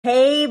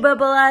Hey,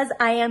 Bubbalas,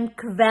 I am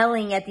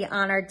quelling at the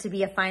honor to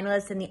be a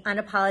finalist in the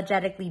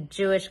Unapologetically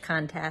Jewish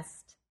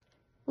contest.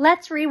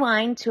 Let's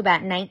rewind to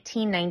about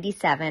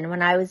 1997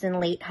 when I was in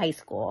late high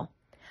school.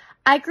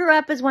 I grew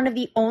up as one of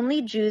the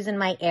only Jews in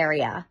my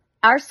area.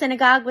 Our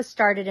synagogue was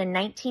started in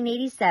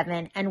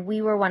 1987 and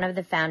we were one of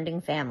the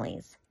founding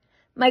families.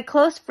 My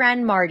close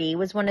friend Marty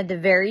was one of the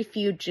very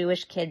few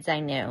Jewish kids I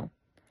knew.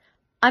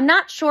 I'm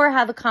not sure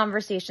how the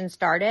conversation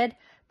started,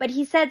 but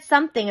he said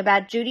something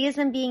about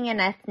Judaism being an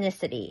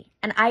ethnicity,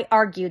 and I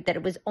argued that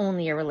it was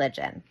only a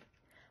religion.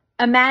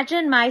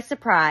 Imagine my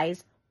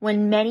surprise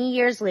when many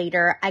years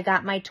later I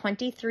got my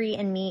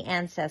 23andMe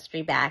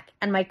ancestry back,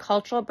 and my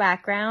cultural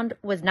background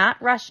was not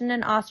Russian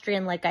and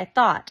Austrian like I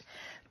thought,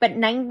 but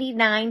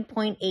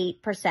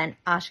 99.8%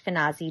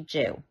 Ashkenazi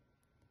Jew.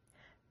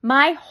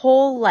 My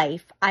whole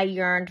life I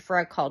yearned for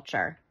a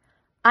culture.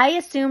 I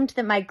assumed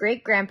that my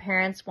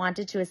great-grandparents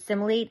wanted to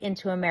assimilate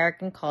into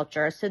American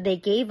culture, so they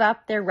gave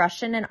up their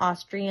Russian and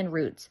Austrian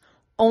roots,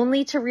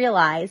 only to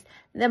realize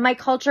that my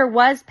culture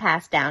was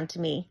passed down to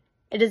me.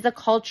 It is the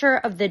culture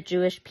of the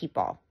Jewish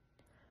people.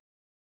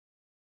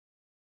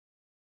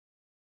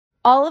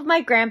 All of my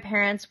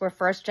grandparents were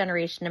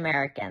first-generation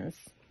Americans.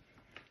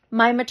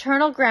 My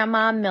maternal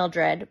grandma,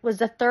 Mildred, was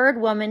the third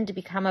woman to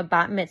become a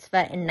bat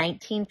mitzvah in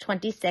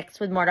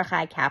 1926 with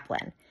Mordechai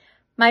Kaplan.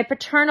 My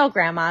paternal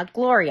grandma,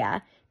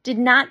 Gloria, did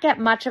not get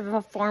much of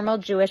a formal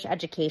Jewish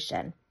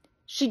education.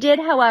 She did,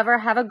 however,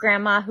 have a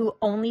grandma who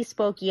only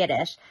spoke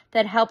Yiddish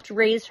that helped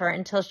raise her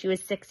until she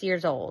was 6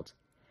 years old.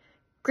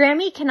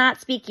 Grammy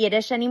cannot speak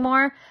Yiddish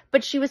anymore,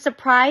 but she was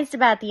surprised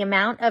about the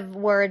amount of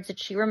words that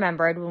she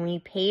remembered when we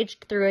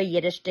paged through a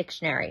Yiddish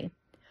dictionary.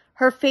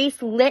 Her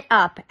face lit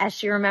up as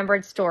she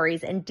remembered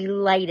stories and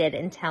delighted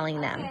in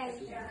telling them.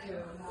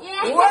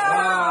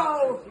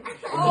 Wow!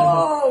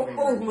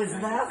 Oh, was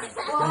that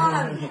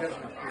fun?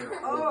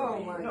 Oh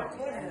my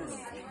goodness.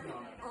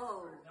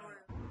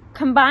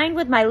 Combined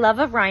with my love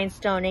of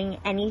rhinestoning,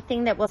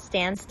 anything that will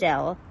stand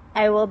still,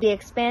 I will be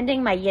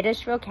expanding my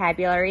Yiddish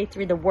vocabulary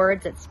through the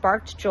words that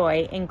sparked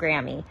joy in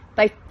Grammy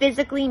by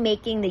physically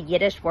making the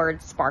Yiddish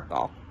words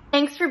sparkle.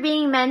 Thanks for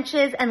being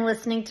Menches and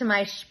listening to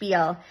my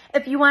spiel.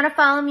 If you want to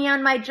follow me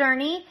on my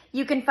journey,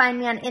 you can find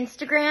me on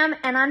Instagram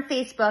and on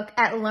Facebook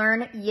at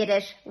Learn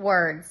Yiddish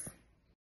Words.